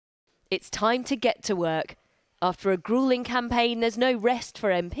It's time to get to work. After a gruelling campaign, there's no rest for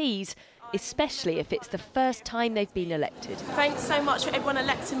MPs, especially if it's the first time they've been elected. Thanks so much for everyone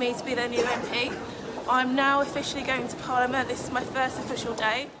electing me to be their new MP. I'm now officially going to Parliament. This is my first official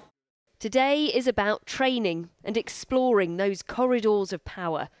day. Today is about training and exploring those corridors of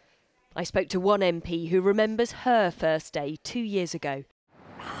power. I spoke to one MP who remembers her first day 2 years ago.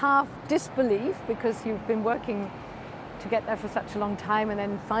 Half disbelief because you've been working to get there for such a long time, and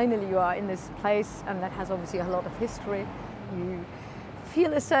then finally you are in this place, and that has obviously a lot of history. You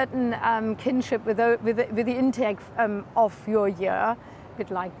feel a certain kinship with the intake of your year, a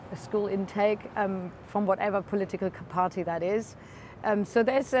bit like a school intake from whatever political party that is. So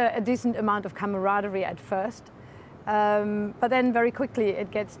there's a decent amount of camaraderie at first, but then very quickly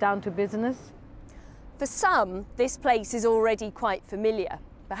it gets down to business. For some, this place is already quite familiar.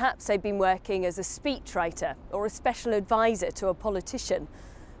 Perhaps they've been working as a speechwriter or a special advisor to a politician.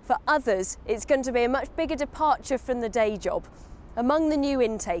 For others, it's going to be a much bigger departure from the day job. Among the new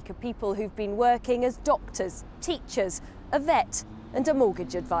intake are people who've been working as doctors, teachers, a vet and a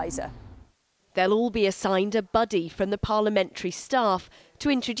mortgage advisor. They'll all be assigned a buddy from the parliamentary staff to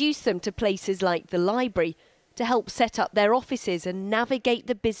introduce them to places like the library, to help set up their offices and navigate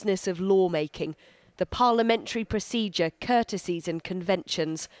the business of lawmaking, the parliamentary procedure, courtesies and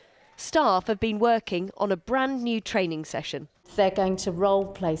conventions. Staff have been working on a brand new training session. They're going to role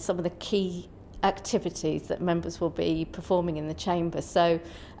play some of the key activities that members will be performing in the chamber. So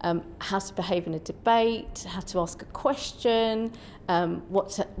how to behave in a debate, how to ask a question,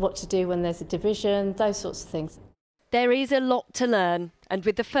 what to do when there's a division, those sorts of things. There is a lot to learn, and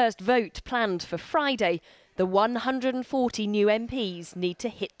with the first vote planned for Friday, the 140 new MPs need to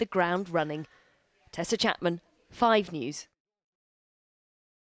hit the ground running. Tessa Chapman, 5 News.